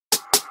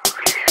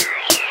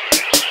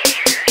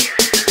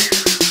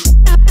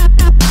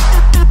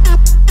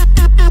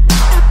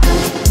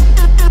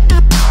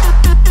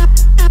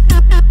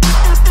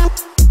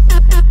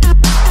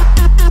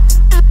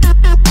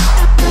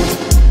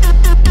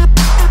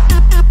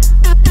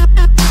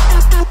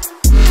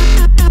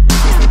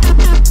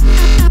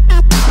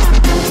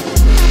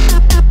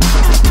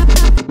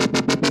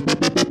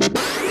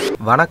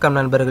வணக்கம்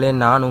நண்பர்களே,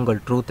 நான் உங்கள்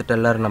ட்ரூத்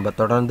டெல்லர். நம்ம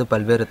தொடர்ந்து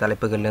பல்வேறு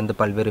தலைப்புகள்லேருந்து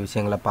பல்வேறு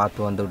விஷயங்களை பார்த்து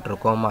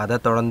வந்துகிட்ருக்கோம். அதை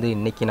தொடர்ந்து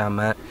இன்றைக்கி நாம்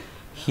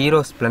ஹீரோ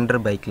ஸ்ப்ளெண்டர்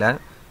பைக்கில்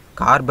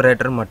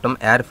கார்பரேட்டர் மற்றும்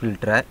ஏர்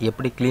ஃபில்டரை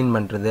எப்படி க்ளீன்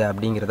பண்ணுறது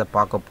அப்படிங்கிறத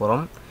பார்க்க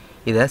போகிறோம்.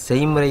 இதை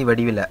செய்முறை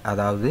வடிவில்,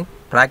 அதாவது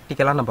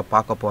ப்ராக்டிக்கலாக நம்ம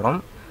பார்க்க போகிறோம்.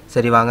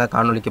 சரி, வாங்க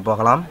காணொலிக்கு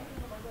போகலாம்.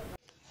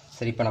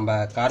 சரி, இப்போ நம்ம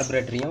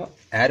கார்பரேட்டரையும்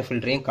ஏர்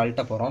ஃபில்டரையும்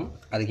கழட்ட போகிறோம்.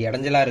 அதுக்கு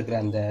இடைஞ்சலாக இருக்கிற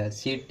அந்த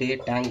சீட்டு,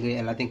 டேங்கு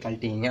எல்லாத்தையும்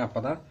கழட்டிங்க.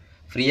 அப்போ தான்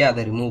ஃப்ரீயாக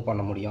அதை ரிமூவ்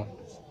பண்ண முடியும்.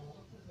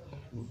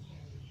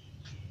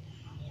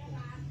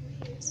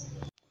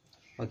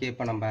 ஓகே,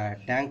 இப்போ நம்ம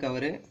டேங்க்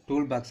கவரு,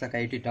 டூல் பாக்ஸை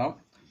கழட்டிட்டோம்.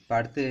 இப்போ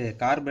அடுத்து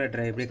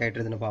கார்பரேட்டரை எப்படி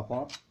கழட்டுறதுன்னு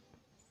பார்ப்போம்.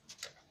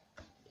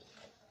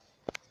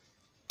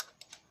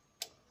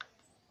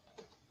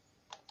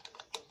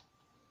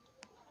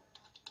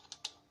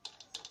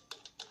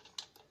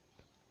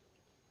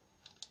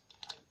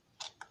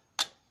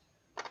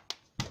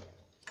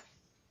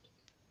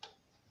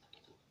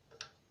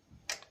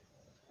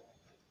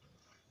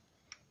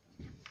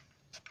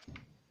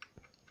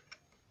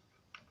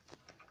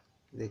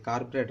 இது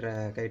கார்பரேட்டரை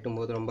கழட்டும்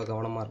போது ரொம்ப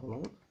கவனமாக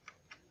இருக்கணும்.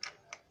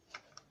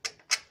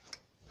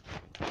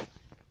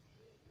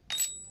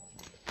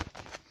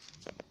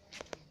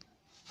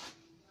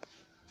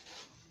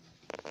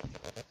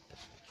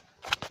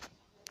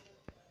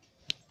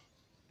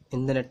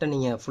 இந்த நெட்டை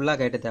நீங்கள் ஃபுல்லாக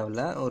கழட்ட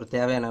தேவையில்ல, ஒரு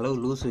தேவையான அளவு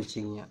லூஸ்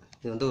வச்சுக்கிங்க.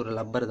 இது வந்து ஒரு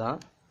லப்பர் தான்,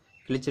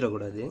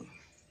 கிழிச்சிடக்கூடாது.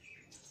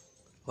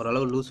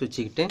 ஓரளவு லூஸ்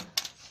வச்சுக்கிங்க.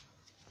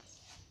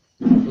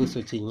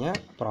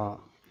 அப்புறம்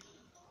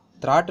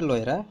த்ராட்டில்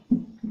ஒயரை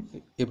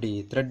இப்படி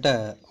த்ரெட்டை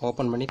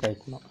ஓப்பன் பண்ணி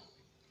கழட்டணும்.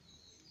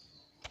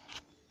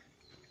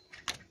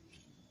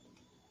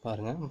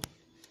 பாருங்கள்,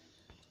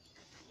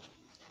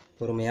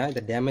 பொறுமையாக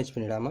இதை டேமேஜ்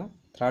பண்ணிடாமல்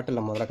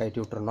த்ராட்டில் முதல்ல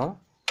கழட்டி விட்டுறணும்.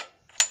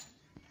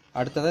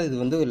 அடுத்ததாக இது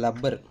வந்து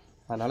லப்பர்,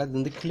 அதனால் இது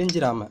வந்து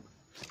கிழிஞ்சிடாமல்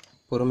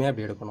பொறுமையாக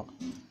இப்படி எடுக்கணும்.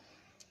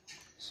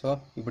 ஸோ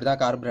இப்படி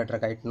தான் கார்பரேட்டரை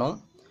கழட்டணும்.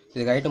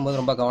 இது கழட்டும்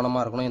போது ரொம்ப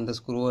கவனமாக இருக்கணும், எந்த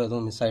ஸ்க்ரூவோ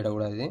எதுவும் மிஸ்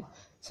ஆகிடக்கூடாது.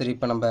 சரி,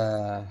 இப்போ நம்ம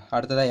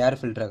அடுத்ததாக ஏர்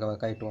ஃபில்டரை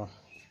கழட்டுவோம்.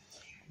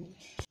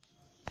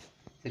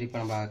 சரி, இப்போ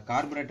நம்ம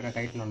கார்பரேட்டரை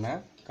கழட்டினோன்னே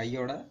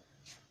கையோட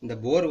இந்த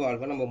போர்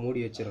வால்வை நம்ம மூடி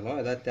வச்சிடணும்.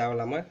 ஏதாவது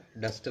தேவையில்லாமல்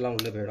டஸ்ட்டெல்லாம்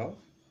உள்ளே போயிடும்.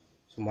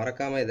 ஸோ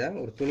மறக்காமல் இதை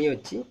ஒரு துணியை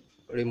வச்சு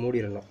அப்படி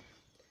மூடிடணும்.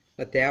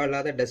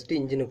 தேவையில்லாத டஸ்ட்டு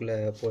இன்ஜினுக்குள்ளே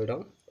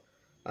போயிடும்.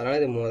 அதனால்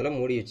இதை முதல்ல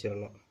மூடி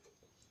வச்சிடணும்.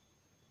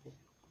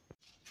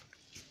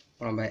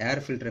 இப்போ நம்ம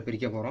ஏர் ஃபில்டரை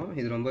பிரிக்க போகிறோம்.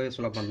 இது ரொம்பவே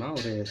சுலபம் தான்.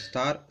 ஒரு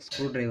ஸ்டார்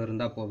ஸ்க்ரூ டிரைவர்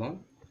இருந்தால் போதும்.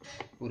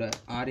 ஒரு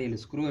 6-7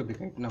 ஸ்க்ரூ இப்படி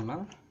கட்டினோம்னா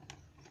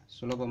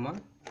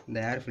சுலபமாக இந்த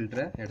ஏர்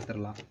ஃபில்டரை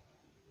எடுத்துடலாம்.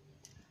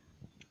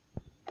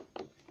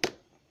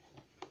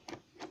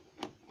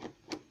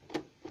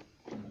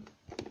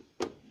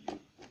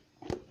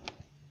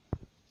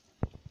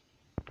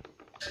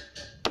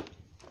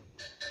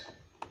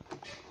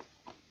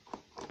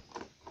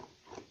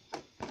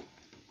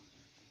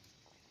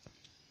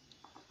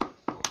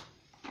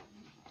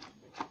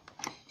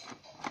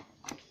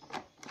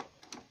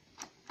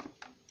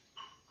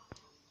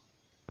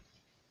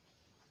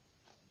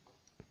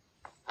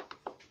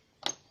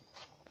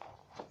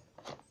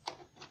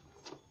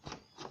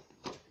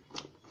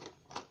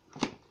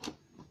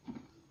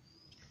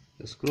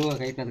 ஸ்க்ரூவை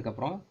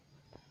கழட்டினதுக்கப்புறம்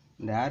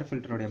இந்த ஏர்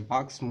ஃபில்டருடைய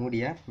பாக்ஸ்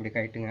மூடியை இப்படி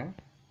கழட்டுங்க.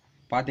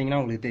 பார்த்தீங்கன்னா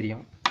உங்களுக்கு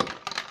தெரியும்,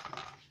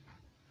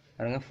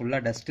 பாருங்க,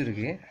 ஃபுல்லாக டஸ்ட்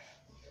இருக்குது.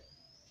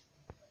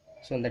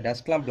 ஸோ இந்த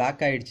டஸ்ட்லாம்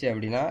பிளாக் ஆகிடுச்சு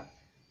அப்படின்னா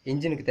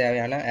இன்ஜினுக்கு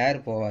தேவையான ஏர்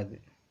போகாது.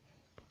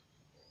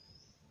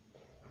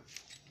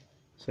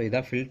 ஸோ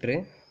இதுதான் ஃபில்ட்ரு.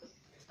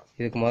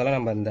 இதுக்கு முதல்ல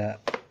நம்ம இந்த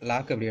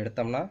லாக் அப்படி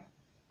எடுத்தோம்னா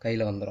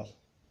கையில் வந்துடும்.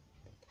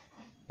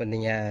 இப்போ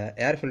நீங்கள்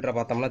ஏர் ஃபில்டரை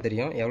பார்த்தோம்னா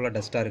தெரியும் எவ்வளோ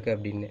டஸ்ட்டாக இருக்குது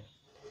அப்படின்னு.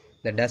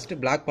 இந்த டஸ்ட்டு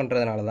பிளாக்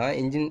பண்ணுறதுனால தான்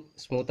இன்ஜின்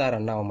ஸ்மூத்தாக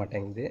ரன் ஆக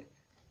மாட்டேங்குது.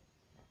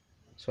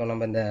 ஸோ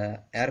நம்ம இந்த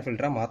ஏர்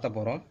ஃபில்டரை மாற்ற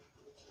போகிறோம்.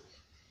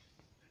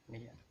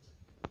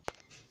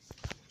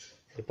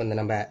 இப்போ இந்த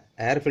நம்ம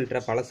ஏர்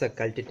ஃபில்டரை பழசை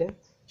கழட்டிட்டு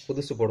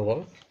புதுசு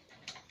போடுவோம்.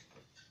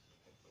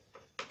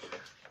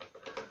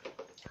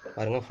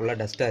 பாருங்கள், ஃபுல்லாக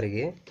டஸ்ட்டாக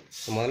இருக்குது.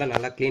 முதல்ல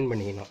நல்லா க்ளீன்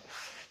பண்ணிக்கணும்.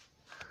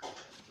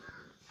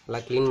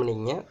 நல்லா க்ளீன்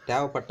பண்ணிக்கங்க.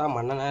 தேவைப்பட்டால்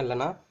மண்ணெண்ணெய்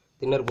இல்லைன்னா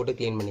தின்னர் போட்டு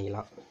க்ளீன்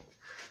பண்ணிக்கலாம்.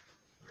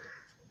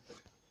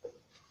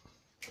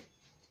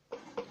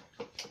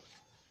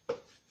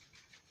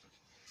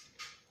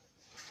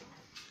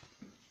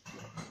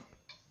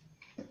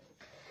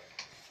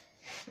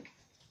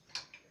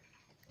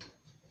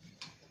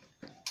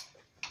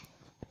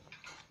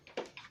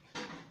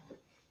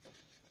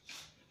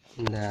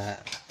 இந்த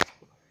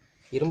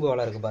இரும்பு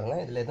வலை இருக்குது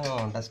பாருங்கள், இதில்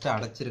எதுவும் டஸ்ட்டு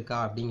அடைச்சிருக்கா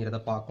அப்படிங்கிறத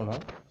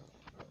பார்க்கணும்.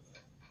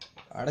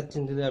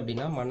 அடைச்சிருந்தது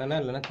அப்படின்னா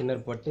மண்ணெண்ணெய் இல்லைன்னா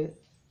தின்னர் போட்டு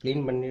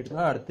க்ளீன் பண்ணிட்டு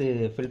தான் அடுத்து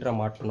ஃபில்டரை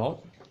மாட்டணும்.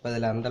 இப்போ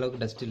அதில்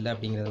அந்தளவுக்கு டஸ்ட் இல்லை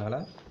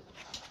அப்படிங்கிறதுனால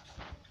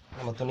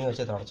நம்ம துணி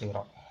வச்சு அதை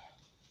உடச்சிக்கிறோம்.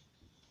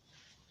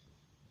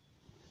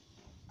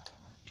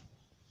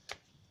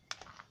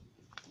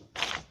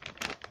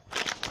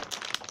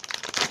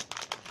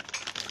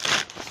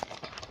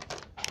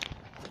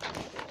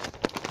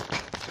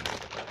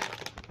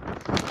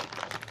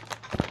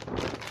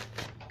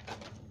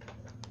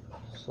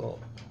 ஸோ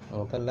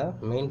முதல்ல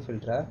மெயின்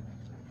ஃபில்டரை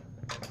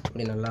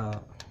இப்படி நல்லா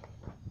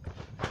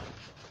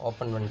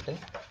ஓப்பன் பண்ணிட்டு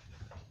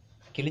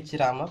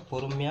கிழிச்சிடாமல்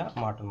பொறுமையாக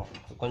மாட்டணும்.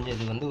 கொஞ்சம்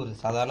இது வந்து ஒரு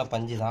சாதாரண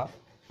பஞ்சு தான்,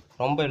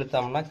 ரொம்ப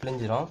இழுத்தோம்னா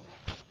கிழிஞ்சிரும்.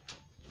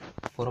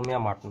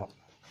 பொறுமையாக மாட்டணும்.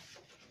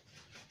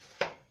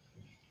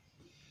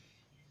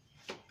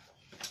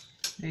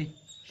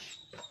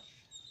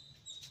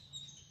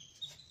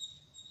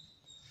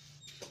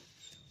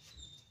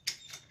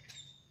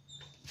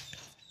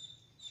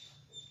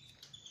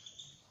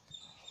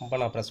 ரொம்ப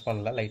நான் ப்ரெஸ்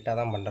பண்ணல, லைட்டாக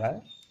தான் பண்ணுறேன்,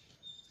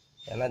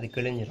 ஏன்னா அது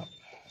கிழிஞ்சிடும்.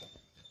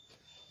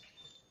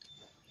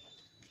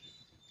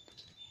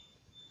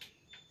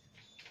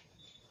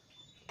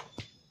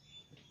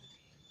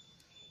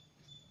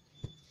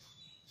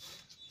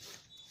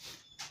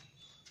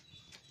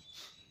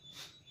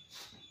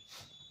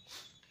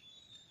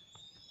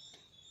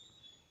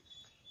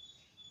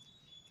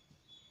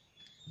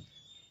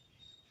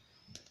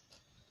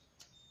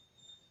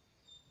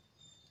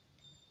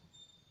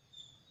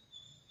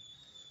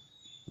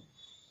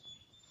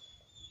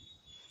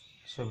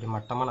 ஸோ இப்படி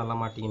மட்டமாக நல்லா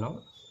மாட்டிக்கணும்.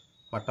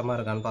 மட்டமாக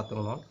இருக்கான்னு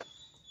பார்த்துக்கணும்.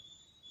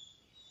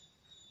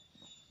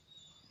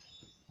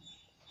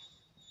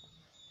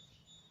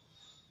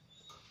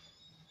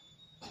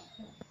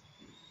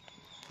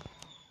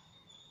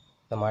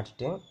 இதை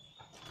மாட்டிட்டு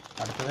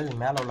அடுத்தது இது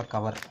மேலே உள்ள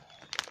கவர்,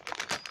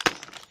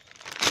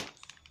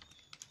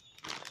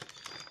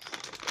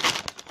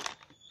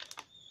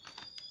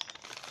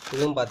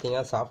 இதுவும்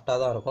பார்த்தீங்கன்னா சாஃப்டாக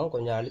தான் இருக்கும்,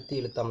 கொஞ்சம் அழுத்தி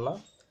இழுத்தோம்னா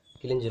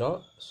கிழிஞ்சிரும்.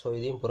 ஸோ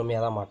இதையும்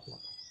பொறுமையாக தான்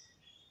மாட்டணும்.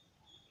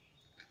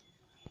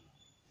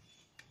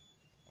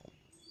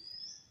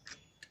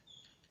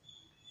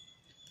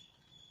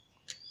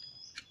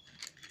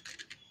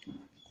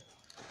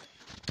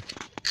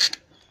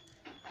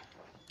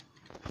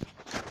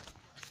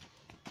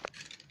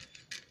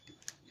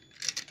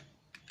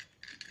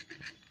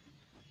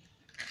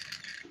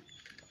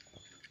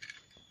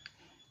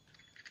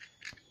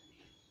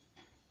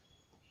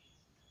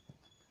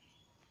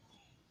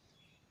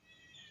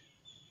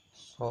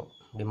 ஸோ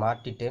இப்படி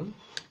மாட்டிட்டு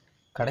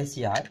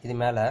கடைசியாக இது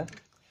மேலே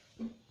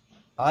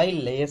ஆயில்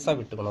லேஸாக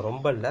விட்டுக்கணும்,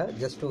 ரொம்ப இல்லை,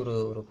 ஜஸ்ட்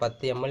ஒரு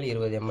 10 ml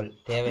 20 ml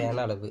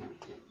தேவையான அளவு.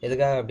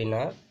 எதுக்காக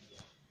அப்படின்னா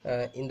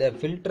இந்த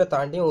ஃபில்டரை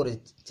தாண்டி ஒரு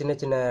சின்ன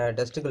சின்ன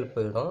டஸ்ட்டுகள்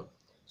போயிடும்.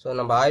 ஸோ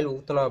நம்ம ஆயில்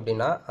ஊற்றினோம்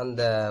அப்படின்னா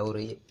அந்த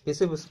ஒரு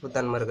பிசுபிசுப்பு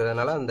தன்மை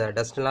இருக்கிறதுனால அந்த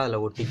டஸ்ட்லாம்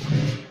அதில்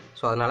ஒட்டிக்கும்.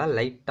 ஸோ அதனால்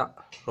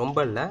லைட்டாக,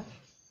 ரொம்ப இல்லை,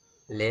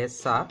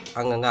 லேஸாக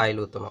அங்கங்கே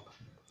ஆயில் ஊற்றணும்.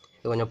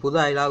 இது கொஞ்சம் புது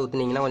ஆயிலாக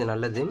ஊற்றுனீங்கன்னா கொஞ்சம்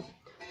நல்லது,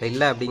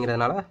 இல்லை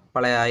அப்படிங்கிறதுனால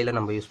பழைய ஆயிலை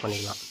நம்ம யூஸ்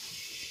பண்ணிக்கலாம்.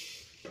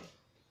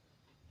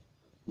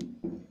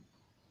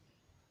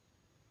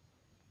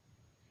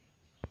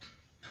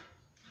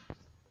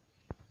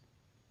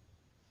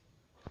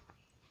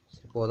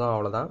 போதும்,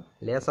 அவ்வளோதான்.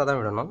 லேசாக தான்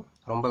விடணும்,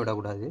 ரொம்ப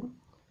விடக்கூடாது.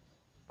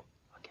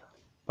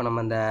 இப்போ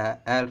நம்ம இந்த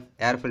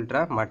ஏர்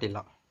ஃபில்டரை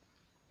மாட்டிடலாம்.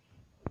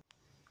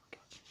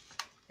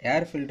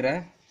 ஏர் ஃபில்டரை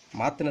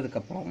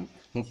மாற்றினதுக்கப்புறம்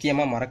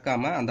முக்கியமாக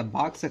மறக்காமல் அந்த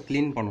பாக்ஸை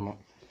க்ளீன் பண்ணணும்.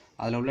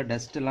 அதில் உள்ள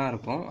டஸ்ட்டெல்லாம்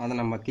இருக்கும், அதை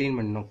நம்ம க்ளீன்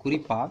பண்ணணும்.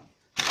 குறிப்பாக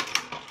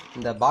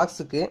இந்த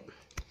பாக்ஸுக்கு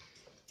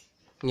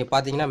இங்கே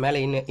பார்த்தீங்கன்னா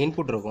மேலே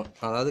இன்புட் இருக்கும்,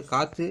 அதாவது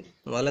காற்று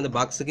முதல்ல இந்த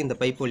பாக்ஸுக்கு இந்த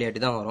பைப்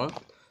வழியாட்டி தான் வரும்.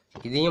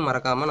 இதையும்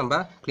மறக்காமல்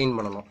நம்ம க்ளீன்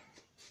பண்ணணும்.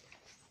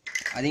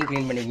 அதையும்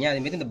க்ளீன் பண்ணிக்கங்க.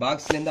 அதேமாரி இந்த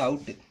பாக்ஸ்லேருந்து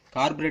அவுட்டு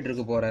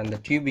கார்பரேட்டருக்கு போகிற அந்த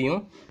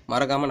டியூபையும்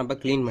மறக்காமல் நம்ம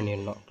க்ளீன்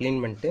பண்ணிடணும்.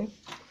 க்ளீன் பண்ணிட்டு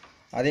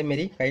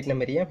அதேமாரி கைட்டின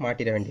மாரியே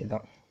மாட்டிட வேண்டியது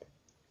தான்.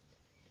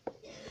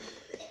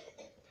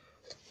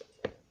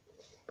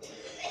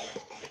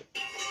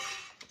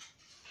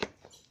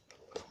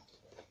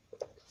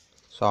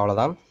 ஸோ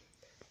அவ்வளோதான்,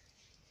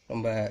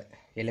 ரொம்ப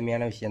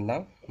எளிமையான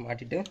விஷயந்தான்.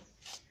 மாட்டிட்டு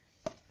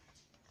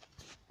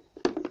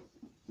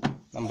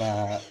நம்ம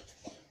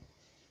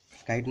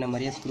கைட்டின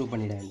மாதிரியே ஸ்க்ரூ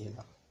பண்ணிட வேண்டியது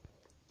தான்.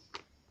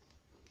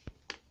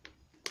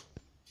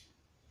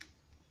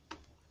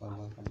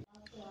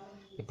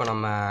 இப்போ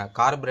நம்ம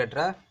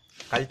கார்பரேட்டரை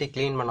கழட்டி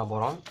க்ளீன் பண்ண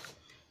போகிறோம்.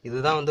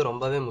 இதுதான் வந்து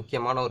ரொம்பவே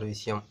முக்கியமான ஒரு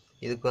விஷயம்.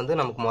 இதுக்கு வந்து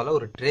நமக்கு முதல்ல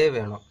ஒரு ட்ரே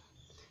வேணும்.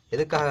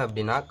 எதுக்காக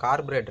அப்படின்னா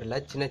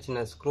கார்பரேட்டரில் சின்ன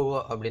சின்ன ஸ்க்ரூ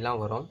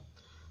அப்படிலாம் வரும்.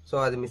 ஸோ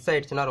அது மிஸ்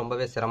ஆகிடுச்சுன்னா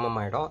ரொம்பவே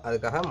சிரமமாயிடும்.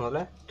 அதுக்காக முதல்ல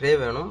ட்ரே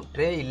வேணும்.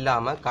 ட்ரே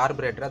இல்லாமல்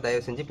கார்பரேட்டரை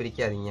தயவு செஞ்சு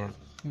பிரிக்காதீங்க.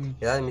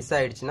 ஏதாவது மிஸ்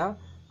ஆகிடுச்சுன்னா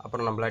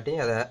அப்புறம் நம்மளாட்டி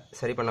அதை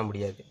சரி பண்ண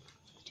முடியாது.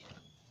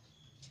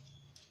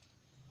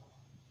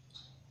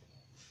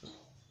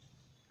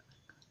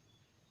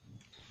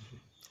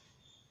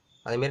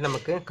 அதேமாரி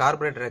நமக்கு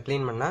கார்பரேட்டரை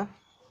க்ளீன் பண்ண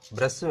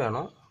ப்ரஷ்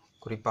வேணும்.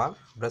 குறிப்பாக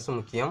ப்ரஷ்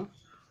முக்கியம்.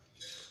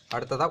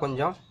 அடுத்ததாக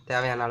கொஞ்சம்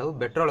தேவையான அளவு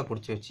பெட்ரோலை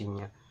பிடிச்சி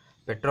வச்சுக்கிங்க.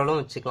 பெட்ரோலும்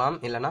வச்சுக்கலாம்,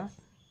 இல்லைனா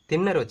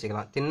தின்னர்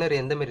வச்சுக்கலாம். தின்னர்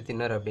எந்தமாரி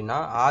தின்னர் அப்படின்னா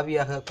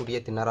ஆவியாகக்கூடிய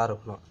தின்னராக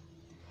இருக்கணும்.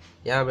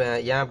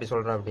 ஏன் அப்படி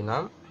சொல்கிறேன் அப்படின்னா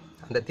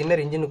அந்த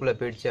தின்னர் இன்ஜினுக்குள்ளே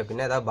போயிடுச்சு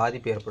அப்படின்னா ஏதாவது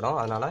பாதிப்பு ஏற்படும்.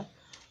 அதனால்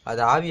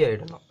அது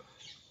ஆவியாகிடணும்.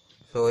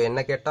 ஸோ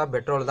என்ன கேட்டால்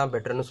பெட்ரோல் தான்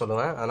பெட்டர்னு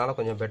சொல்லுவேன். அதனால்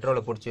கொஞ்சம்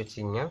பெட்ரோலை பிடிச்சி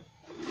வச்சுக்கிங்க.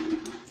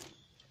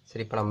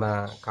 சரி, இப்போ நம்ம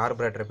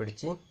கார்பரேட்டரை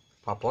பிடிச்சி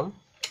பார்ப்போம்.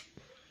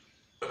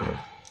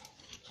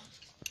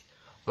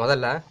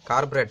 முதல்ல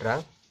கார்பரேட்டரை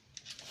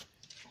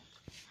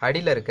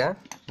அடியில் இருக்க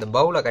இந்த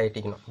பவுலை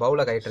கழட்டிக்கணும்.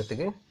 பவுலை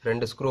கழட்டுறதுக்கு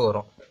 2 ஸ்க்ரூ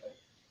வரும்.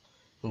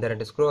 இந்த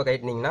 2 ஸ்க்ரூவை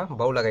கழட்டினீங்கன்னா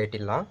பவுலை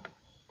கழட்டிடலாம்.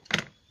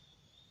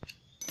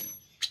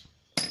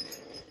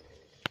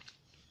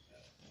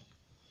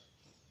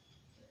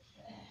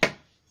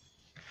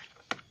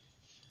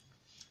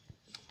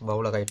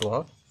 பவுலை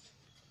கட்டுவோம்.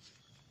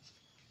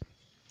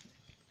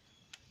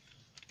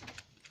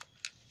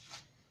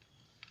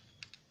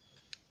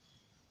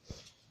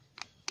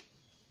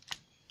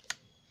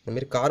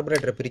 இந்தமாரி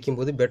கார்பரேட்டரை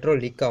பிரிக்கும்போது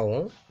பெட்ரோல் லீக்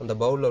ஆகும் அந்த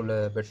பவுலில் உள்ள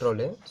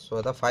பெட்ரோலு. ஸோ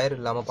அதான் ஃபயர்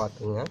இல்லாமல்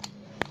பார்த்துக்குங்க.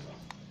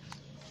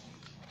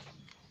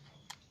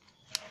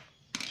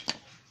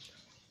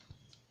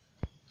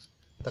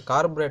 இந்த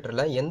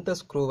கார்பரேட்டரில் எந்த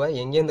ஸ்க்ரூவை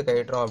எங்கேருந்து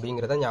கட்டுறோம்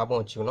அப்படிங்கிறத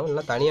ஞாபகம் வச்சுக்கணும்.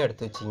 இல்லை தனியாக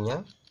எடுத்து வச்சிங்க,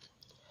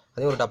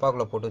 அதையும் ஒரு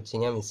டப்பாக்குள்ளே போட்டு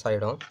வச்சிங்க, மிஸ்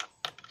ஆகிடும்.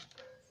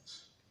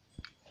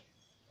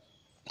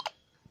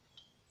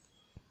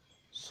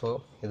 ஸோ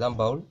இதுதான்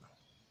பவுல்.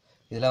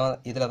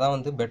 இதில் தான்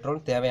வந்து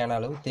பெட்ரோல் தேவையான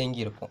அளவு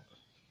தேங்கி இருக்கும்.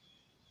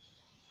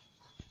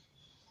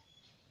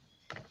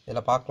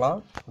 இதில் பார்க்கலாம்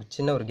ஒரு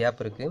சின்ன ஒரு கேப்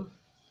இருக்குது.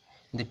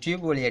 இந்த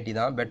டியூப் வழியாட்டி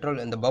தான்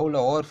பெட்ரோல் இந்த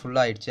பவுலில் ஓவர்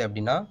ஃபுல்லாக ஆகிடுச்சு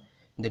அப்படின்னா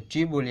இந்த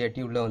டியூப்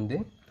வழியாட்டி உள்ளே வந்து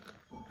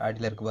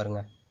அடியில் இருக்குது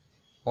பாருங்கள்.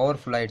 ஓவர்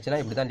ஃபுல் ஆகிடுச்சுன்னா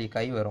இப்படி தான் லீக்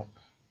ஆகி வரும்.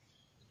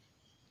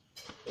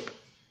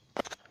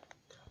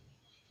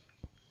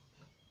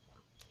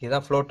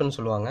 இதுதான் ஃப்ளோட்டுன்னு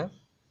சொல்லுவாங்க.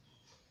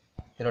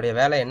 இதனுடைய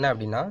வேலை என்ன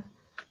அப்படின்னா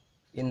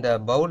இந்த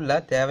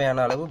பவுலில்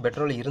தேவையான அளவு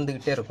பெட்ரோல்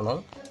இருந்துக்கிட்டே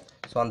இருக்கணும்.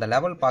 ஸோ அந்த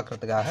லெவல்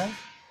பார்க்குறதுக்காக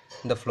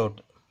இந்த ஃப்ளோட்.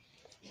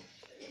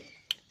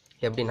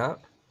 எப்படின்னா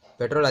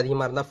பெட்ரோல்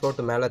அதிகமாக இருந்தால்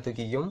ஃப்ளோட்டு மேலே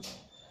தூக்கிக்கும்,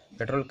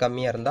 பெட்ரோல்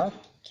கம்மியாக இருந்தால்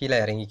கீழே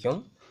இறங்கிக்கும்.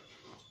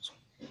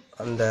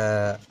 அந்த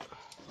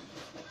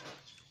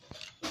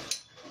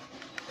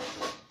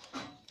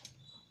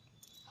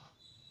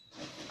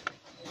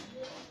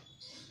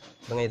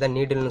இதான்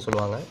நீடில்னு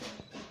சொல்லுவாங்க.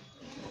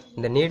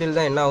 இந்த நீடில்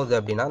தான் என்ன ஆகுது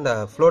அப்படின்னா இந்த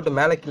ஃப்ளோட்டு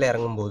மேலே கீழே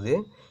இறங்கும்போது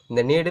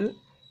இந்த நீடில்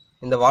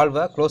இந்த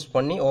வால்வை க்ளோஸ்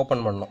பண்ணி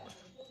ஓப்பன் பண்ணணும்.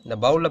 இந்த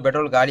பவுலில்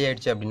பெட்ரோல் காலி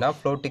ஆகிடுச்சு அப்படின்னா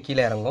ஃப்ளோட்டு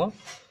கீழே இறங்கும்.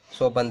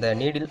 ஸோ இப்போ இந்த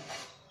நீடில்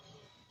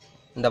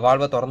இந்த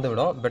வால்வை திறந்து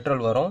விடும்,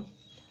 பெட்ரோல் வரும்.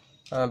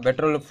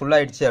 பெட்ரோல்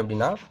ஃபுல்லாகிடுச்சு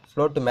அப்படின்னா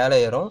ஃப்ளோட்டு மேலே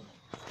ஏறும்,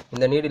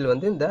 இந்த நீடில்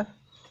வந்து இந்த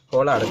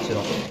ஹோலை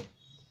அடைச்சிடும்.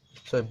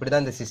 ஸோ இப்படி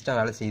தான் இந்த சிஸ்டம்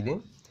வேலை செய்யுது.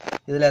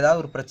 இதில்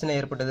ஏதாவது ஒரு பிரச்சனை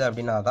ஏற்பட்டது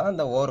அப்படின்னா தான்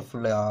இந்த ஓவர்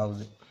ஃபுல்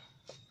ஆகுது.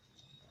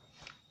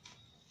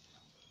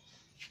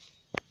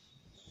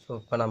 ஸோ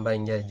இப்போ நம்ம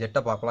இங்கே ஜெட்டை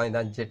பார்க்கலாம்.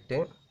 இதுதான் ஜெட்டு.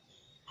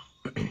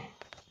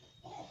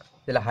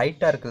 இதில்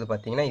ஹைட்டாக இருக்குது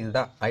பார்த்தீங்கன்னா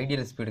இதுதான்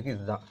ஐடியல் ஸ்பீடுக்கு,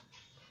 இதுதான்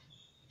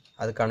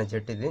அதுக்கான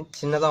ஜெட். இது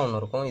சின்னதாக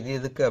ஒன்று இருக்கும். இது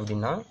எதுக்கு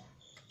அப்படின்னா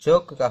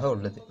சோக்குக்காக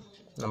உள்ளது.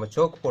 நம்ம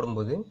சோக்கு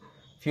போடும்போது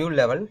ஃபியூல்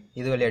லெவல்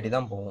இது விளையாடி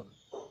தான் போகும்.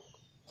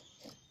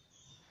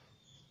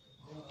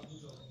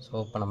 ஸோ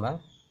இப்போ நம்ம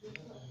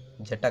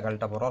ஜெட்டை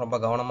கழட்ட போகிறோம். ரொம்ப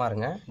கவனமாக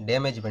இருங்க,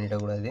 டேமேஜ்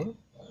பண்ணிடக்கூடாது.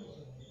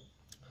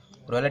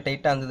 ஒருவேளை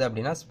டைட்டாக இருந்தது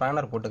அப்படின்னா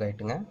ஸ்பேனர் போட்டு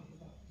கட்டுங்க.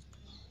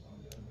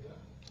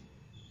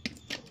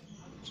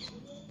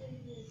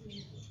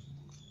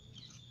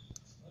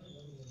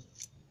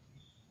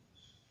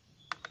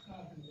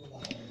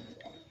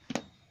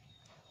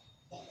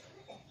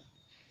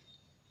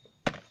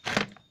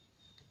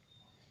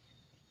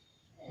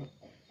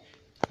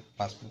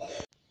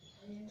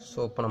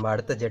 ஸோ இப்போ நம்ம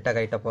அடுத்த ஜெட்டை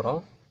கட்ட போகிறோம்.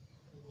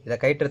 இதை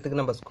கட்டுறதுக்கு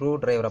நம்ம ஸ்க்ரூ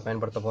டிரைவரை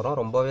பயன்படுத்த போகிறோம்.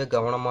 ரொம்பவே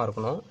கவனமாக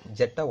இருக்கணும்,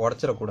 ஜெட்டை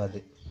உடச்சிடக்கூடாது.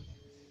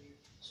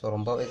 ஸோ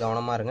ரொம்பவே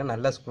கவனமாக இருங்க,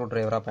 நல்ல ஸ்க்ரூ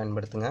டிரைவராக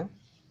பயன்படுத்துங்க.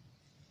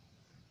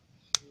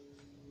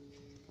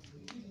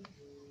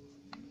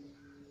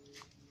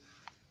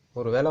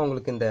 ஒருவேளை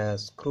உங்களுக்கு இந்த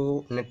ஸ்க்ரூ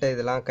நெட்டை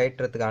இதெல்லாம்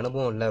கட்டுறதுக்கு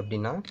அனுபவம் இல்லை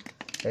அப்படின்னா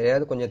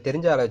எதையாவது கொஞ்சம்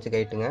தெரிஞ்ச ஆளை வச்சு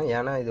கட்டுங்க.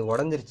 ஏன்னா இது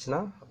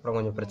உடஞ்சிருச்சுன்னா அப்புறம்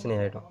கொஞ்சம் பிரச்சனை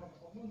ஆகிடும்.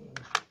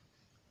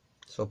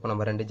 ஸோ இப்போ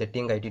நம்ம 2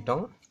 ஜெட்டையும்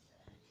கட்டிட்டோம்.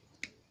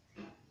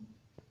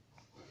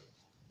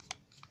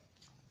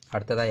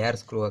 அடுத்ததாக ஏர்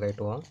ஸ்க்ரூவை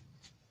கட்டுவோம்.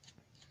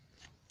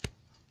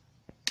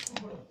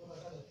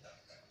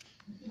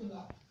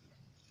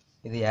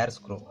 இது ஏர்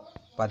ஸ்க்ரூ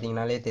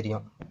பார்த்தீங்கனாலே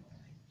தெரியும்,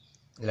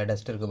 இதில்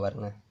டஸ்ட் இருக்குது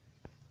பாருங்கள்.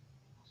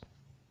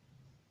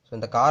 ஸோ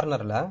இந்த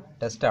கார்னரில்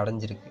டஸ்ட்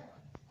அடைஞ்சிருக்கு.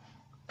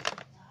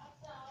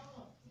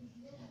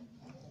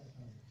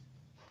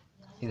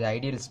 இது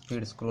ஐடியல்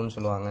ஸ்பீடு ஸ்க்ரூன்னு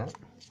சொல்லுவாங்க.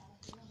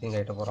 இதையும்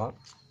கட்ட போகிறோம்.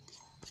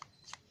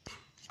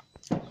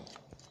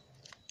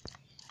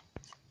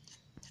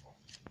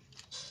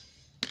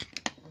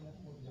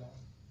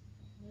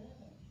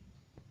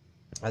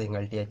 அது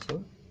கழட்டியாச்சு.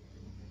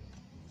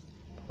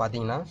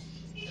 பார்த்தீங்கன்னா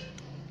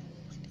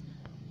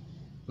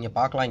இங்கே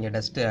பார்க்கலாம், இங்கே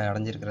டஸ்ட்டு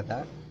அடைஞ்சிருக்கிறத.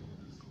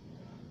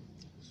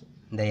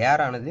 இந்த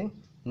ஏர் ஆனது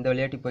இந்த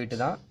வழியாட்டி போயிட்டு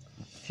தான்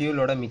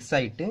ஃபியூலோட மிக்ஸ்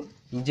ஆகிட்டு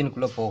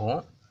இன்ஜினுக்குள்ளே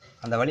போகும்.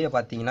 அந்த வழியை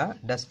பார்த்தீங்கன்னா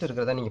டஸ்ட்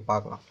இருக்கிறத நீங்கள்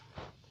பார்க்கலாம்.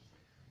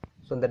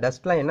 ஸோ இந்த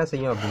டஸ்ட்லாம் என்ன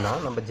செய்யும் அப்படின்னா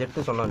நம்ம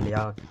ஜெட்டு சொன்னோம்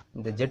இல்லையா,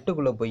 இந்த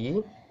ஜெட்டுக்குள்ளே போய்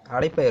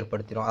அடைப்பை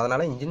ஏற்படுத்திடும்.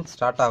 அதனால் இன்ஜின்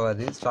ஸ்டார்ட்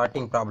ஆகாது,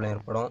 ஸ்டார்டிங் ப்ராப்ளம்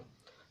ஏற்படும்,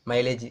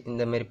 மைலேஜ்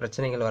இந்தமாரி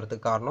பிரச்சனைகள்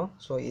வரதுக்கு காரணம்.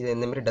 ஸோ இது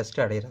இந்தமாரி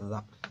டஸ்ட்டு அடைகிறது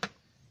தான்.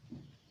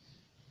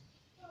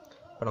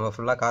 இப்போ நம்ம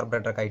ஃபுல்லாக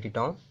கார்பரேட்டரை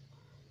கட்டிட்டோம்.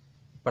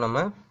 இப்போ நம்ம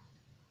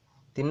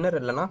தின்னர்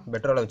இல்லைன்னா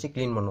பெட்ரோலை வச்சு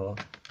க்ளீன் பண்ணுவோம்.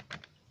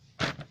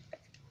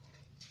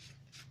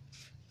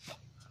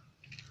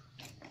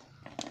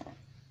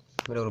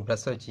 இதுமாரி ஒரு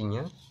ப்ரஷ்ஷை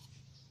வச்சிங்க.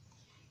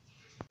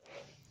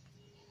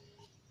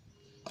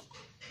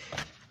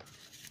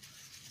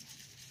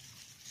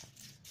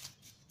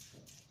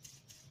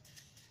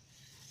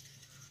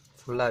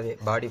 ஃபுல்லாகவே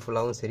பாடி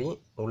ஃபுல்லாகவும் சரி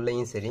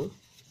உள்ளேயும் சரி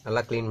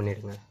நல்லா க்ளீன்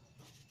பண்ணிவிடுங்க.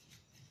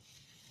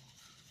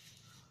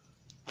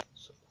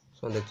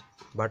 ஸோ இந்த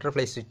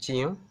பட்டர்ஃப்ளை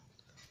சுவிட்சையும்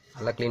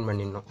நல்லா க்ளீன்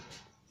பண்ணிடணும்.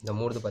 இந்த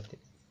மூடுது பார்த்து,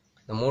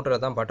 இந்த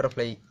மூடுறது தான்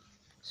பட்டர்ஃப்ளை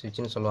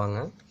சுவிட்சுன்னு சொல்லுவாங்க.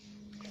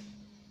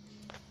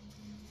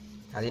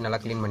 அதையும்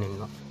நல்லா க்ளீன்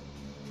பண்ணிடணும்.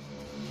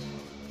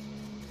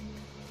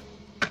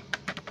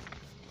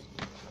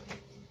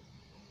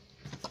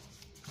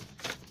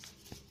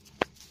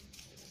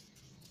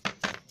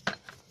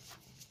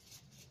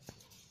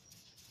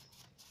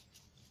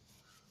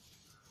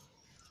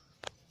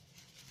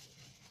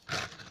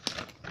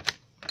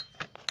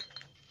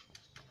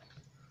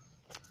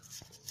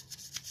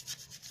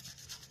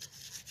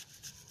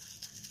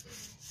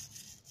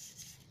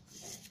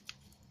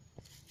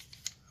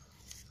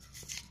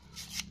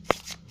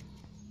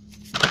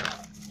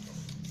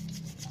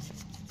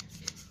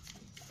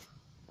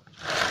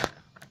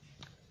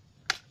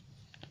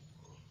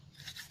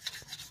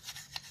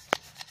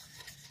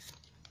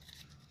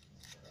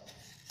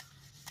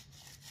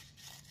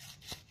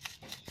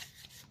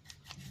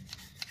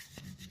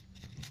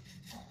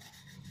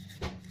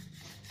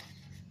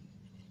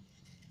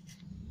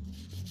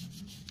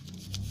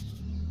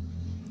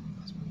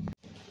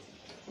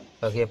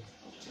 ஓகே,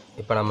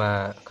 இப்போ நம்ம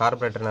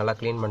கார்பரேட்டர் நல்லா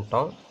க்ளீன்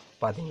பண்ணிட்டோம்.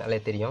 பார்த்தீங்கனாலே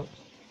தெரியும்,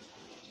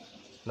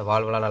 இந்த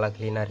வால்வெலாம் நல்லா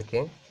க்ளீனாக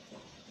இருக்குது.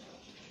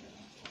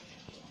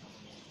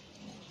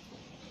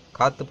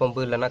 காற்று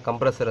பம்பு இல்லைன்னா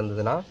கம்ப்ரஸர்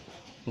இருந்ததுன்னா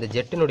இந்த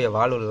ஜெட்டினுடைய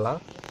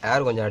வால்வுலலாம்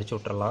ஏர் கொஞ்சம் அடிச்சு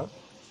விட்டுறலாம்.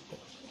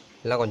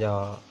 இல்லை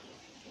கொஞ்சம்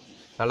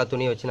நல்லா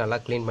துணியை வச்சு நல்லா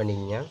க்ளீன்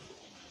பண்ணிக்கிங்க.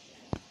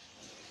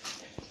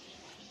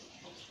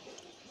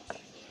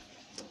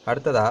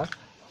 அடுத்ததாக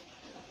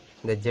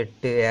இந்த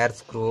ஜெட்டு, ஏர்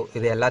ஸ்க்ரூ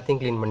இது எல்லாத்தையும்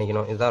க்ளீன்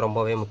பண்ணிக்கணும். இதுதான்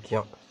ரொம்பவே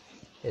முக்கியம்.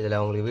 இதில்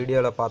உங்களுக்கு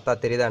வீடியோவில் பார்த்தா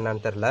தெரியுதா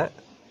என்னன்னு தெரில,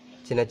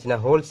 சின்ன சின்ன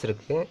ஹோல்ஸ்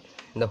இருக்குது.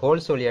 இந்த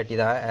ஹோல்ஸ் வழியாட்டி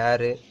தான்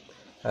ஏரு,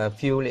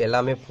 ஃபியூல்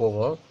எல்லாமே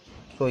போகும்.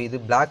 ஸோ இது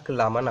பிளாக்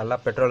இல்லாமல் நல்லா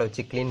பெட்ரோலை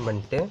வச்சு க்ளீன்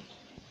பண்ணிட்டு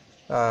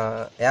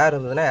ஏர்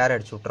இருந்ததுன்னா ஏர்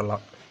அடிச்சு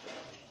விட்றலாம்.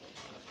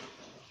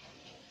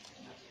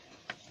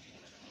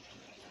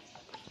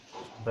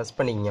 ப்ரெஸ்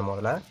பண்ணிக்கிங்க.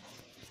 முதல்ல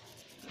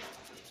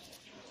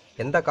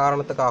எந்த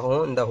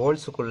காரணத்துக்காகவும் இந்த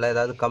ஹோல்ஸுக்குள்ளே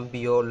ஏதாவது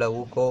கம்பியோ இல்லை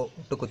ஊக்கோ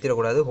விட்டு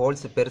குத்திடக்கூடாது.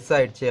 ஹோல்ஸ்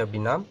பெருசாகிடுச்சு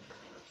அப்படின்னா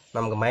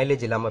நமக்கு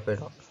மைலேஜ் இல்லாமல்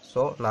போயிடும்.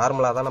 ஸோ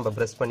நார்மலாக தான் நம்ம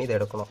ப்ரெஸ் பண்ணி இதை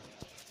எடுக்கணும்.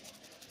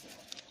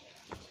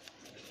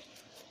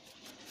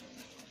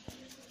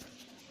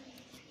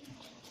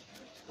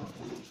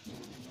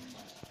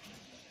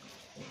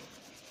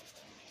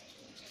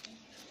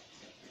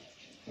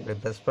 இப்படி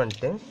ப்ரெஸ்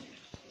பண்ணிட்டு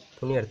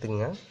துணி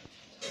எடுத்துக்கங்க.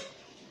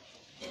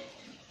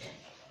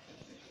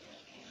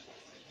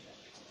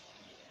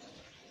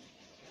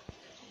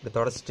 இப்படி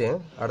தொடச்சிட்டு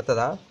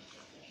அடுத்ததாக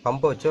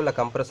பம்பை வச்சோ இல்லை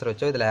கம்ப்ரஸர்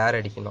வச்சோ இதில் ஏர்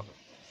அடிக்கணும்.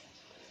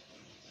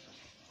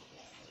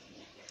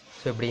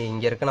 ஸோ இப்படி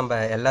இங்கே இருக்க நம்ம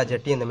எல்லா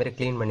ஜெட்டையும் இந்தமாரி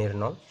க்ளீன்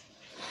பண்ணிடணும்.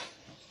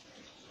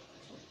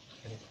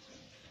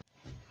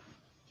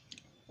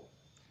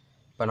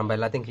 இப்போ நம்ம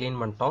எல்லாத்தையும்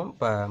க்ளீன் பண்ணிட்டோம்.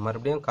 இப்போ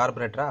மறுபடியும்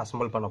கார்பரேட்டரை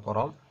அசம்பிள் பண்ண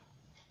போகிறோம்.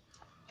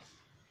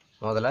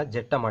 முதல்ல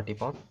ஜெட்டை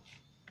மாட்டிப்போம்.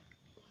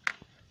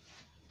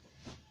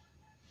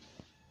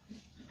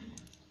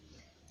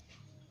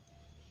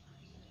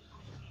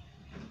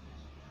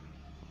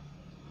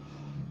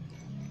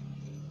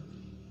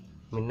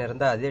 முன்ன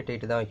இருந்தால் அதே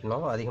டைட்டு தான்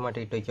வைக்கணும், அதிகமாக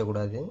டைட்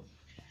வைக்கக்கூடாது.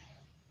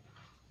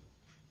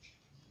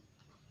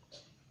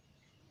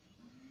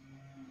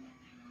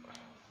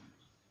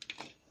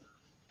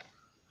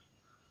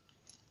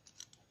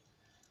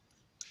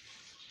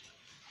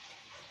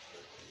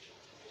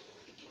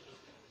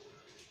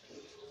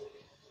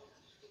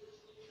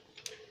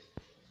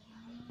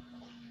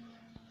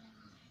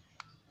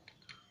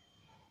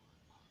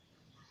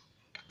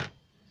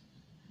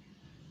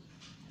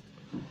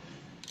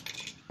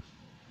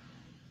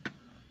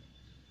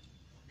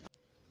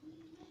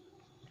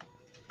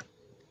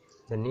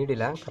 இந்த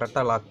நீடில்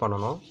கரெக்டாக லாக்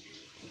பண்ணணும்.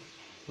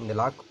 இந்த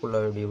லாக்குள்ளே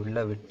இப்படி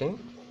உள்ளே விட்டு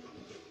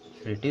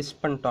இப்படி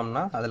ட்விஸ்ட்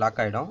பண்ணிட்டோம்னா அது லாக்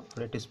ஆகிடும்.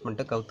 அப்படியே ட்விஸ்ட்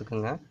பண்ணிட்டு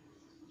கவுத்துக்குங்க.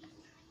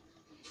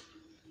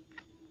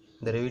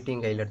 இந்த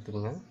ரிவீட்டையும் கையில்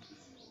எடுத்துக்கோங்க.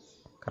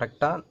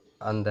 கரெக்டாக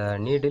அந்த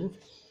நீடில்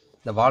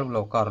இந்த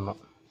வால்வில்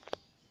உட்காரணும்.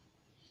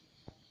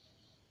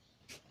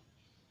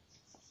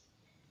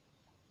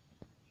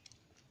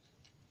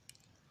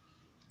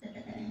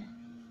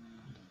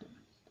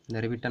 இந்த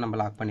ரிவீட்டை நம்ம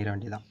லாக் பண்ணிட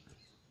வேண்டியதான்.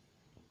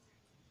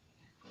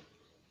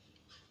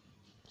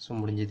 ஸோ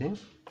முடிஞ்சுது.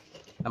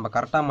 நம்ம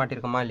கரெக்டாக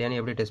மாட்டியிருக்கோமா இல்லையான்னு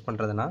எப்படி டெஸ்ட்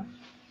பண்ணுறதுன்னா,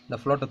 இந்த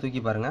ஃப்ளோட்டை தூக்கி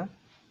பாருங்கள்.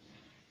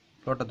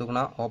 ஃப்ளோட்டை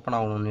தூக்குனா ஓப்பன்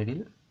ஆகணும்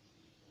நீடில்.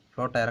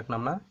 ஃப்ளோட்டை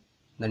இறக்குனோம்னா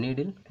இந்த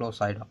நீடில்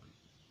க்ளோஸ் ஆகிடும்.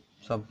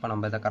 ஸோ இப்போ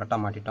நம்ம இதை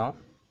கரெக்டாக மாட்டிட்டோம்.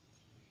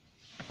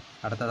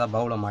 அடுத்ததாக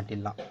பவுலை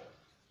மாட்டிடலாம்.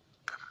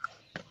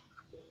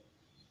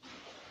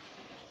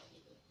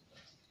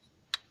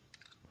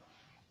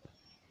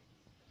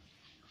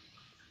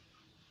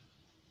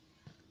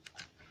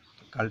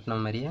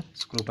 கழட்டின மாதிரியே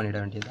ஸ்க்ரூ பண்ணிட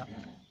வேண்டியதுதான்.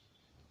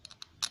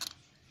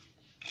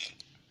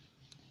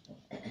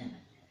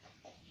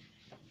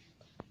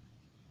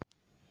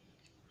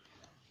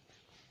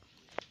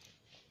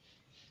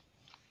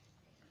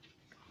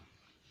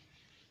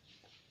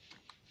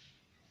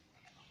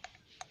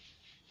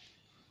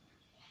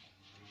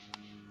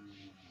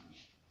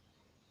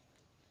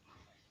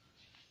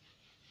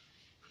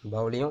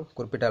 பவுலையும்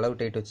குறிப்பிட்ட அளவு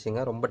டைட்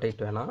வச்சுங்க, ரொம்ப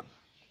டைட் வேணாம்.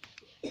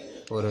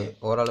 ஒரு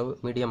ஓரளவு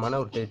மீடியமான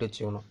ஒரு டைட்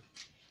வச்சுக்கணும்.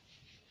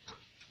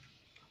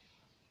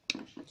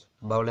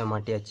 பவுலை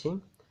மாட்டியாச்சு.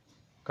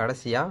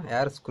 கடைசியாக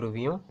ஏர்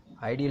ஸ்க்ரூவையும்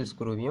ஐடியல்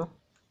ஸ்க்ரூவையும்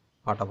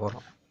மாட்ட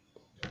போகிறோம்.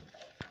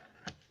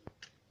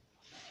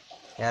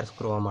 ஏர்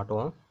ஸ்க்ரூவை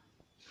மாட்டுவோம்.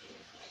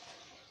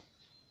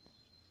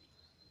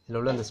 இதில்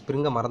உள்ள இந்த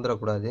ஸ்ப்ரிங்கை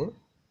மறந்துடக்கூடாது.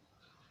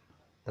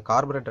 இந்த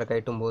கார்பரேட்டரை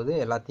கட்டும் போது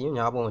எல்லாத்தையும்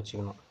ஞாபகம்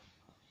வச்சுக்கணும்.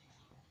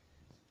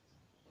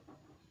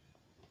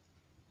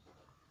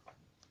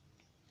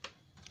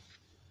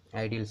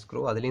 ஐடியல் ஸ்க்ரூ,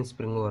 அதுலேயும்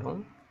ஸ்ப்ரிங்கு வரும்,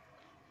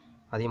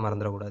 அதையும்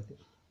மறந்துடக்கூடாது.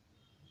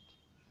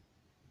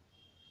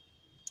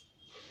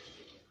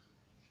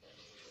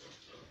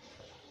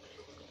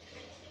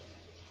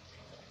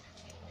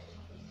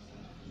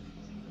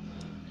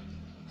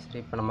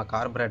 சரி, இப்போ நம்ம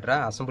கார்பரேட்டரை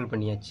அசம்பிள்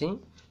பண்ணியாச்சு.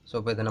 ஸோ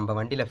இப்போ இதை நம்ம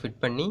வண்டியில்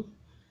ஃபிட் பண்ணி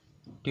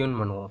டியூன்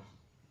பண்ணுவோம்.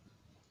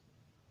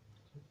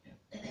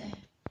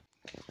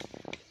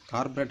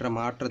 கார்பரேட்டரை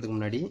மாட்டுறதுக்கு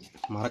முன்னாடி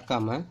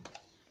மறக்காமல்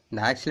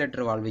இந்த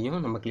ஆக்சிலேட்டர்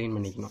வால்வையும் நம்ம க்ளீன்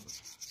பண்ணிக்கணும்.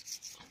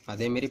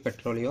 அதேமாரி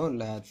பெட்ரோலையோ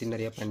இல்லை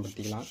தின்னரையோ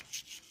பயன்படுத்திக்கலாம்.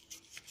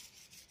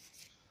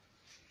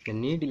 இந்த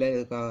நீடில்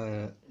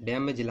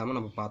டேமேஜ் இல்லாமல்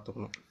நம்ம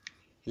பார்த்துக்கணும்,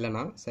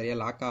 இல்லைன்னா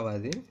சரியாக லாக்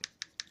ஆகாது.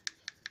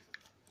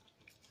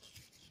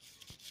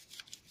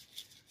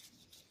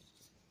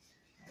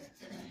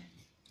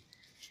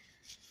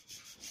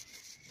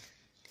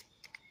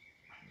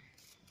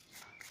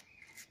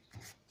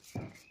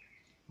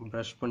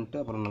 ப்ரஷ் பண்ணிட்டு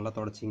அப்புறம் நல்லா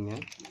தொடச்சிங்க.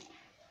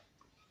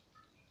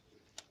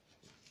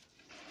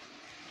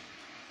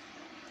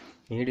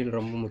 நீடில்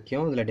ரொம்ப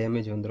முக்கியம், இதில்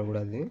டேமேஜ்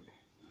வந்துடக்கூடாது.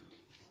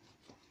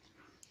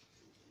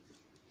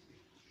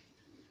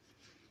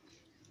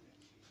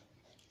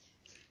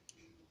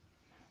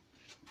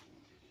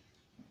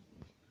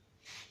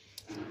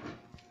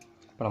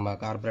 இப்போ நம்ம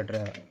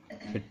கார்பரேட்டரை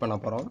ஃபிட் பண்ண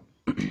போகிறோம்.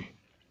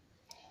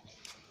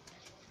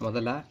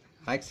 முதல்ல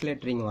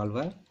ஆக்சிலேட்டரிங்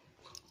வால்வை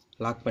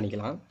லாக்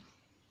பண்ணிக்கலாம்.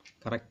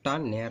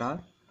 கரெக்டாக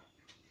நேராக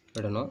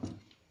விடணும்.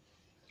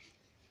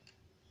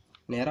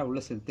 நேராக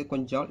உள்ளே செலுத்து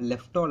கொஞ்சம்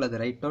லெஃப்ட்டோ அல்லது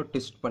ரைட்டோ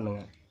ட்விஸ்ட்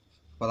பண்ணுங்கள்,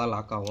 அப்போ தான்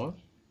லாக் ஆகும்.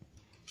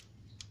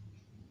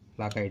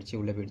 லாக் ஆகிடுச்சு,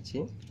 உள்ளே போயிடுச்சு.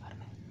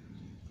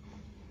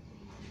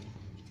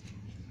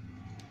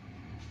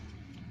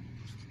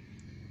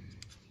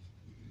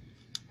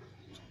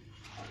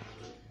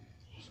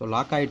 ஸோ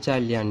லாக் ஆகிடுச்சா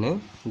இல்லையான்னு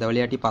இந்த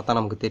விளையாட்டி பார்த்தா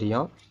நமக்கு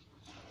தெரியும்.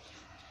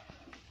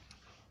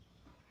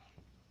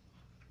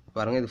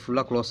 பாருங்கள், இது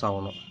ஃபுல்லாக க்ளோஸ்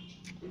ஆகணும்.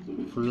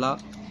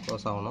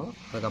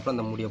 அதுக்கப்புறம்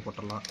இந்த மூடியை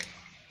போட்டுடலாம்.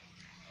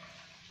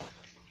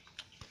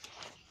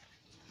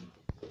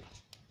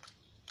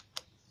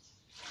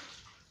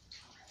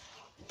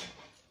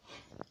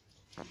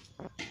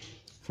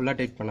 ஃபுல்லாக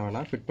டைட் பண்ண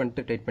வேணாம், ஃபிட்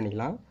பண்ணிட்டு டைட்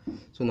பண்ணிக்கலாம்.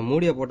 ஸோ இந்த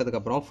மூடியை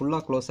போட்டதுக்கப்புறம்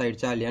ஃபுல்லாக க்ளோஸ்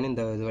ஆகிடுச்சா இல்லையான்னு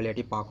இந்த இது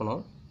விளையாட்டி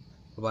பார்க்கணும்.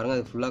 பாருங்கள்,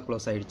 அது ஃபுல்லாக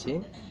க்ளோஸ் ஆகிடுச்சு.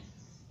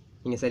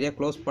 நீங்கள் சரியாக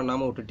க்ளோஸ்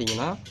பண்ணாமல்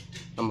விட்டுட்டிங்கன்னா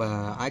நம்ம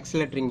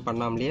ஆக்சிலேட்டரிங்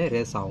பண்ணாமலேயே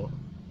ரேஸ் ஆகும்.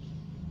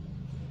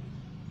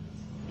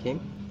 ஓகே,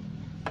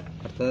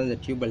 அடுத்தது இந்த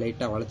டியூப்பை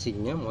லைட்டாக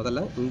வளைச்சிக்கிங்க.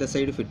 முதல்ல இந்த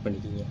சைடு ஃபிட்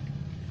பண்ணிக்கிங்க.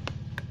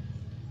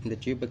 இந்த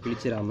டியூப்பை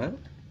கிழிச்சிடாமல்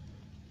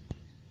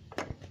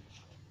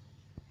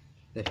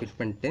இதை ஃபிட்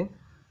பண்ணிட்டு,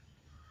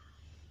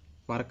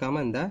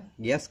 மறக்காமல் இந்த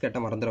கேஸ் கட்டை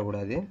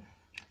மறந்துடக்கூடாது.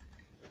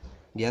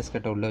 கேஸ்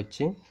கட்டை உள்ளே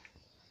வச்சு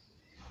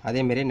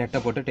அதேமாரி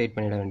நெட்டை போட்டு டைட்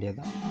பண்ணிட வேண்டியது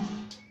தான்.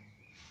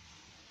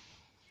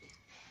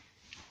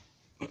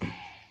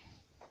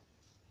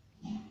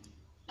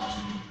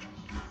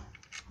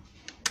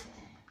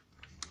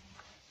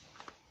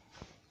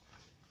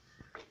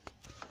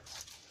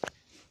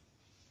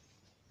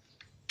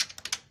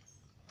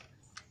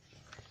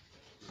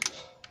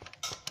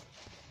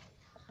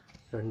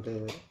 ரெண்டு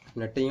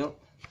நெட்டையும்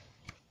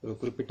ஒரு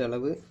குறிப்பிட்ட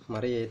அளவு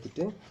மறையை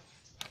ஏற்றிட்டு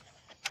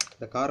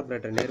இந்த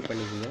கார்பரேட்டரை நேர்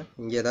பண்ணிக்கிங்க.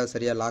 இங்கே ஏதாவது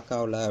சரியாக லாக்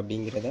ஆகலை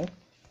அப்படிங்கிறத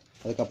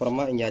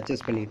அதுக்கப்புறமா இங்கே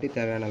அட்ஜஸ்ட் பண்ணிக்கிட்டு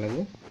தேவையான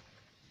அளவு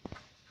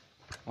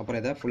அப்புறம்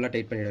இதை ஃபுல்லாக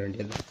டைட் பண்ணிட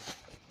வேண்டியது.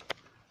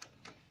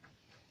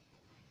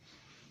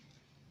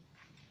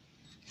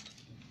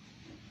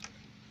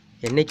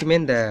 என்றைக்குமே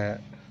இந்த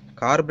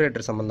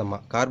கார்பரேட்டர்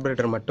சம்மந்தமாக,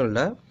 கார்பரேட்டர் மட்டும்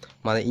இல்லை,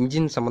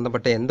 இன்ஜின்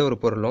சம்மந்தப்பட்ட எந்த ஒரு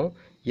பொருளும்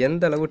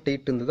எந்த அளவு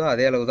டைட் இருந்ததோ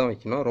அதே அளவு தான்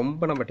வைக்கணும்.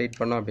 ரொம்ப நம்ம டைட்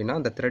பண்ணோம் அப்படின்னா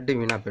அந்த த்ரெட்டு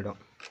வீணாக போயிடும்.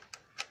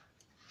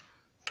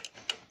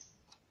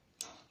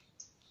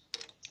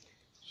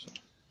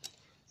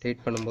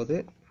 டைட் பண்ணும்போது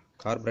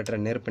கார்பரேட்டரை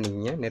நேர்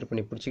பண்ணிக்கிங்க. நேர்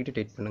பண்ணி பிடிச்சிக்கிட்டு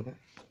டைட் பண்ணுங்கள்.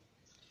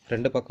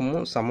 ரெண்டு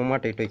பக்கமும்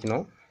சமமாக டைட்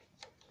வைக்கணும்.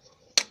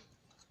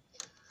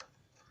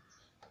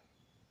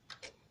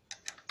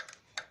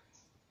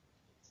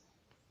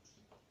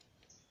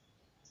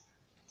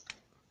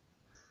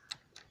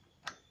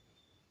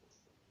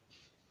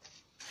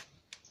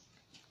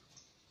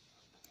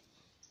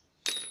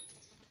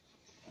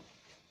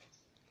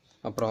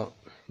 அப்புறம்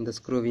இந்த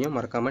ஸ்க்ரூவையும்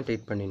மறக்காமல்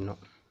டைட்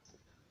பண்ணிடணும்.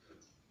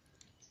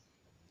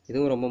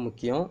 இதுவும் ரொம்ப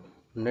முக்கியம்.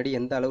 முன்னாடி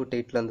எந்த அளவு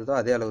டைட்டில் இருந்ததோ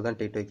அதே அளவு தான்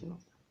டைட்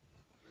வைக்கணும்.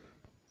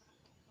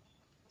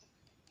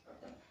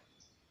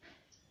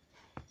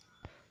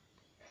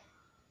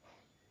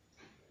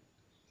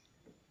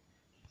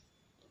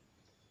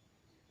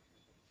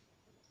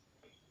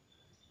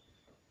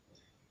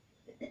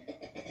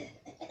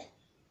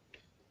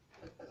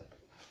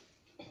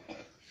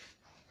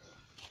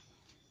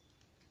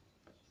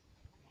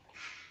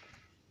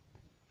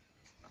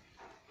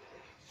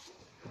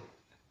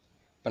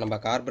 நம்ம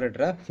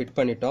கார்பரேட்டரை ஃபிட்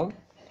பண்ணிட்டோம்,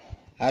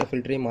 ஏர்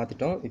ஃபில்டரையும்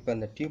மாற்றிட்டோம். இப்போ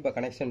அந்த டியூப்பை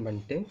கனெக்ஷன்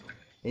பண்ணிட்டு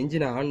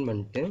இன்ஜினை ஆன்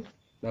பண்ணிட்டு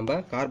நம்ம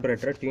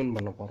கார்பரேட்டரை டியூன்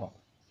பண்ண போகிறோம்.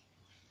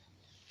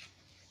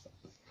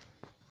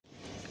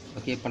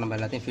 ஓகே, இப்போ நம்ம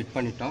எல்லாத்தையும் ஃபிட்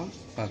பண்ணிட்டோம்.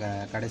 இப்போ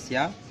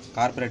கடைசியாக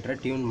கார்பரேட்டரை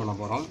டியூன் பண்ண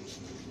போகிறோம்.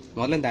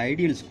 முதல்ல இந்த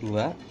ஐடியல்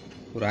ஸ்க்ரூவை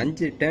ஒரு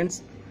 5 டர்ன்ஸ்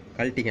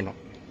கழட்டிக்கணும்.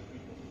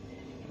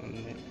 1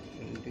 2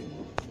 3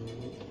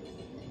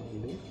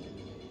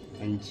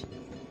 4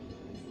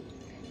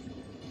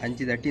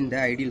 5 தட்டி இந்த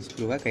ஐடியல்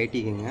ஸ்க்ரூவை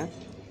கழட்டிக்கோங்க.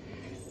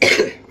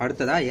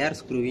 அடுத்ததாக ஏர்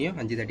ஸ்க்ரூவையும்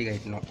 5 தட்டி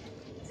கழட்டணும்.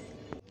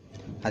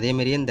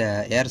 அதேமாரியே இந்த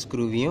ஏர்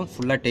ஸ்க்ரூவையும்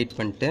ஃபுல்லாக டைட்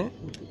பண்ணிட்டு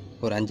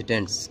ஒரு 5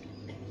 டர்ன்ஸ்.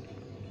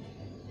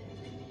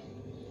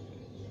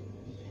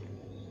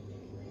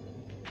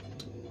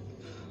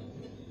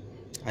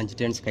 அஞ்சு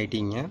டர்ன்ஸ்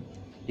கழட்டிங்க.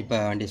 இப்போ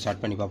வண்டி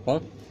ஸ்டார்ட் பண்ணி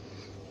பார்ப்போம்.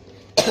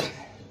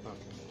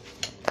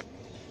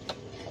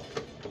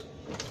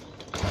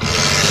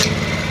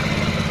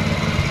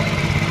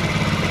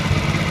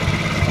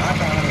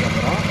 ஸ்டார்ட்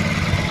ஆனதுக்கப்புறம்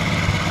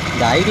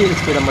இந்த ஐடியல்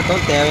ஸ்பீடை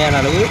மட்டும் தேவையான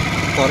அளவு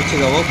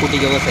குறைச்சிக்கவோ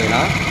கூட்டிக்கவோ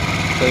செய்யலாம்.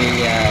 ஸோ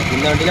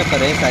இந்த வண்டியில் இப்போ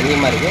ரேஸ்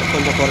அதிகமாக இருக்குது,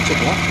 கொஞ்சம்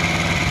குறைச்சிக்கலாம்.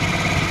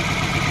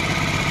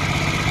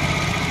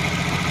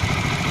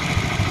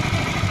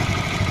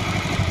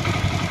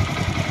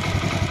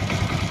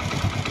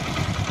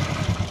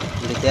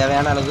 இது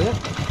தேவையான அளவு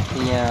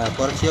நீங்கள்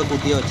குறைச்சியோ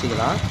கூட்டியோ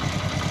வச்சுக்கலாம்.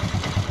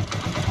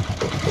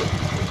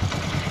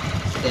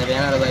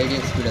 தேவையான அளவு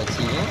ஐடியல் ஸ்பீடு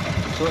வச்சிங்க.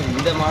 ஸோ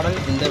இந்த மாடல்,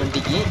 இந்த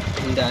வண்டிக்கு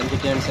இந்த 5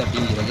 டர்ன்ஸ்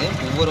அப்படிங்கிறது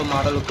ஒவ்வொரு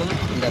மாடலுக்கும்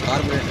இந்த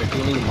கார்பரேட்டர்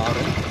டியூனிங்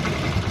மாறும்.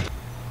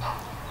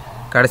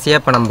 கடைசியாக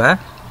இப்போ நம்ம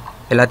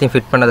எல்லாத்தையும்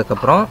ஃபிட்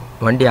பண்ணதுக்கப்புறம்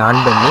வண்டி ஆன்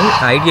பண்ணி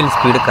ஐடியல்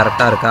ஸ்பீடு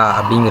கரெக்டாக இருக்கா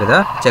அப்படிங்கிறத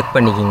செக்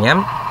பண்ணிக்கிங்க.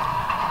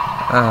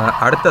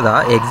 அடுத்ததாக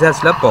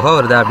எக்ஸாஸ்டில் புகை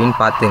வருதா அப்படின்னு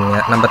பார்த்துங்க.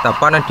 நம்ம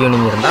தப்பான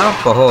டியூனிங் இருந்தால்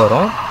புகை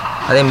வரும்.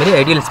 அதேமாரி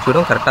ஐடியல்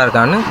ஸ்பீடும் கரெக்டாக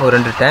இருக்கான்னு ஒரு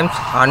 2 டைம்ஸ்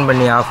ஆன்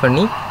பண்ணி ஆஃப்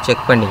பண்ணி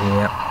செக்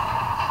பண்ணிக்கிங்க.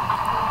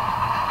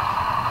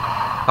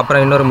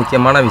 அப்புறம் இன்னொரு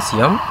முக்கியமான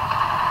விஷயம்,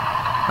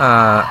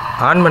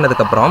 ஆன்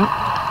பண்ணதுக்கப்புறம்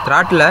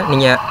த்ராட்டில்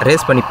நீங்கள்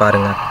ரேஸ் பண்ணி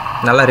பாருங்கள்,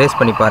 நல்லா ரேஸ்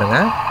பண்ணி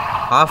பாருங்கள்.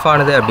 ஆஃப்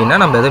ஆனது அப்படின்னா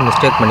நம்ம எதுவும்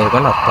மிஸ்டேக்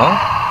பண்ணியிருக்கோம்னு அர்த்தம்.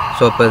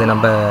 ஸோ இப்போ இது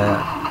நம்ம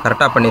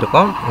கரெக்டாக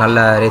பண்ணியிருக்கோம், நல்ல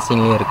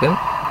ரேசிங்லேயும் இருக்குது.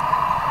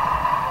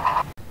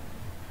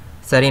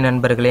 சரி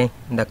நண்பர்களே,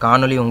 இந்த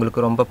காணொளி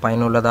உங்களுக்கு ரொம்ப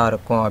பயனுள்ளதாக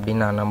இருக்கும்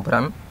அப்படின்னு நான்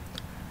நம்புகிறேன்.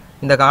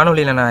 இந்த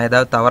காணொலியில் நான்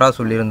ஏதாவது தவறாக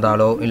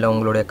சொல்லியிருந்தாலோ இல்லை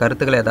உங்களுடைய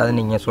கருத்துக்களை ஏதாவது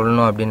நீங்கள்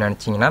சொல்லணும் அப்படின்னு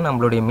நினச்சிங்கன்னா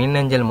நம்மளுடைய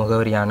மின்னஞ்சல்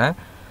முகவரியான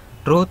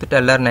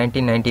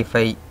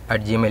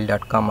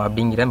truthteller1995@gmail.com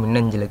அப்படிங்கிற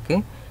மின்னஞ்சலுக்கு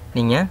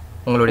நீங்கள்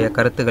உங்களுடைய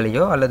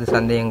கருத்துக்களையோ அல்லது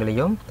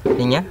சந்தேகங்களையோ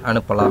நீங்கள்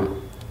அனுப்பலாம்.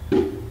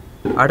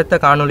 அடுத்த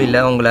காணொலியில்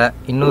உங்களை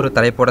இன்னொரு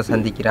தலைப்போடு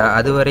சந்திக்கிறேன்.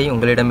 அதுவரை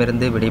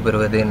உங்களிடமிருந்து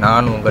விடைபெறுவது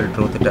நான் உங்கள்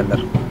ட்ரூத்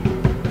டெல்லர்.